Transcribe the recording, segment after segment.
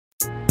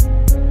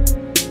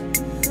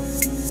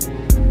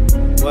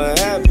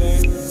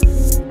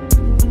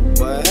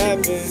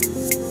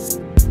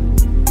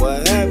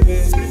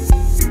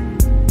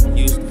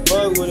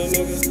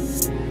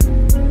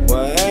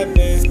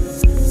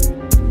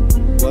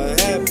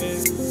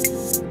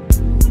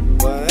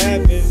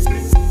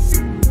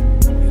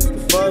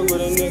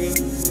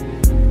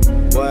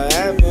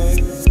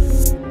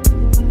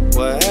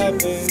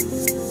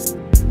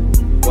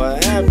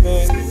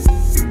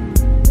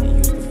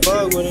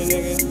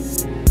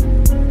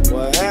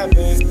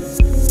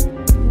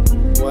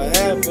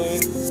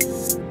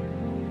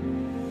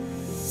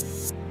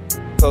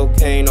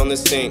the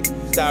sink.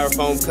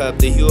 Styrofoam cup,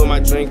 the hue of my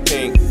drink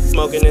pink.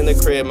 Smoking in the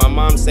crib, my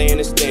mom saying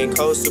it's stink.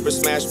 Cold Super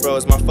Smash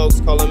Bros, my folks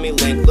calling me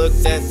Link. Look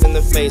death in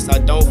the face, I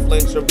don't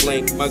flinch or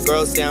blink. My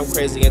girls say I'm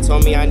crazy and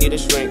told me I need a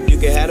shrink. You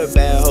can have the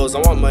bad hoes, I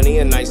want money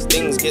and nice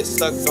things. Get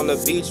sucked on the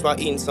beach while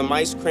eating some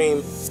ice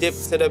cream. Dip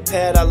to the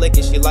pad, I lick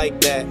it, she like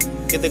that.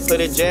 Get the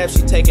clitter jab,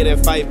 she take it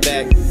and fight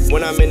back.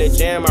 When I'm in the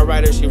jam, I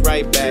write her, she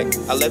right back.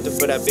 I left her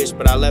for that bitch,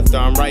 but I left her,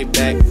 I'm right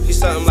back. She's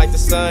something like the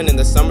sun in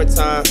the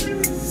summertime.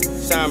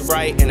 Shine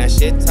bright and that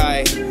shit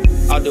tight.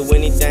 I'll do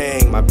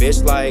anything, my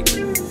bitch like.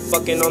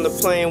 Fucking on the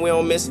plane, we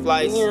don't miss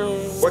flights.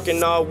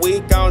 Working all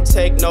week, I don't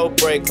take no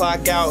break.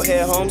 Clock out,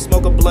 head home,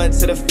 smoke a blunt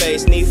to the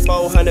face. Need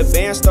 400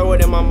 bands, throw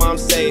it in my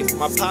mom's safe.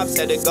 My pops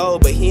had to go,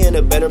 but he in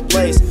a better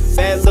place.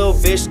 Bad little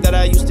bitch that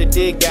I used to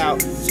dig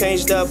out.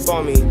 Changed up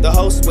on me, the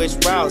hoe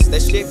switched routes.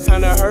 That shit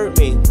kinda hurt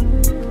me.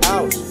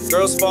 Ouch.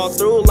 Girls fall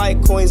through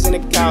like coins in a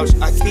couch.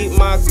 I keep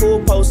my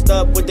cool, post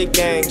up with the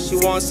gang. She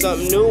wants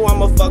something new,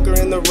 I'ma fuck her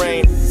in the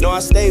rain. No, I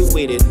stay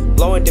with it,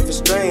 blowing different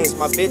strains.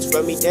 My bitch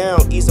rub me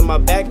down, easing my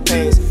back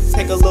pains.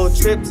 Take a little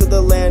trip to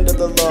the land of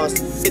the lost.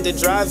 Hit the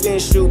drive-in,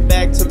 shoot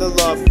back to the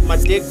loft. My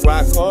dick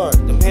rock hard,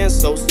 them hands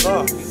so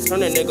soft. You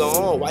turn a nigga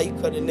on, why you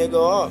cut a nigga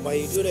off? Why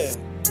you do that?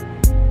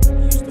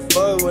 You used to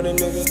fuck with a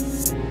nigga.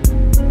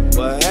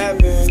 What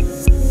happened?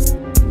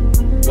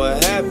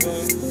 What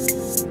happened?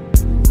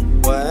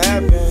 What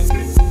happened?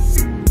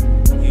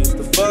 You used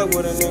to fuck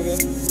with a nigga.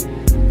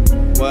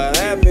 What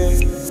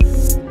happened?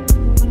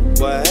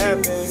 What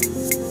happened?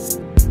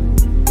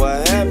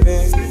 What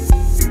happened?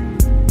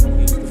 You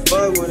used to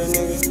fuck with a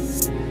nigga.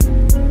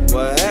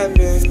 What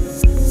happened?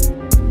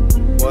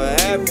 What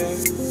happened?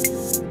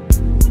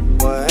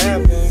 What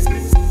happened?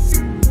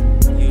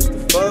 You used to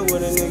fuck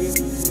with a nigga.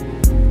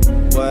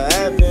 What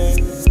happened?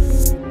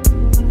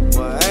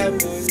 What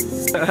happened?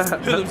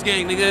 Phillips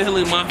gang, nigga,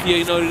 Hilly Mafia,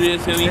 you know what it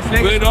is, feel me?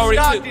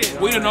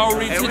 We done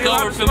already took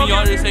over, feel me?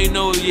 Y'all just ain't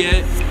know it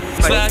yet.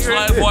 Slash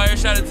Livewire,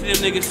 shout out to them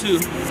niggas too.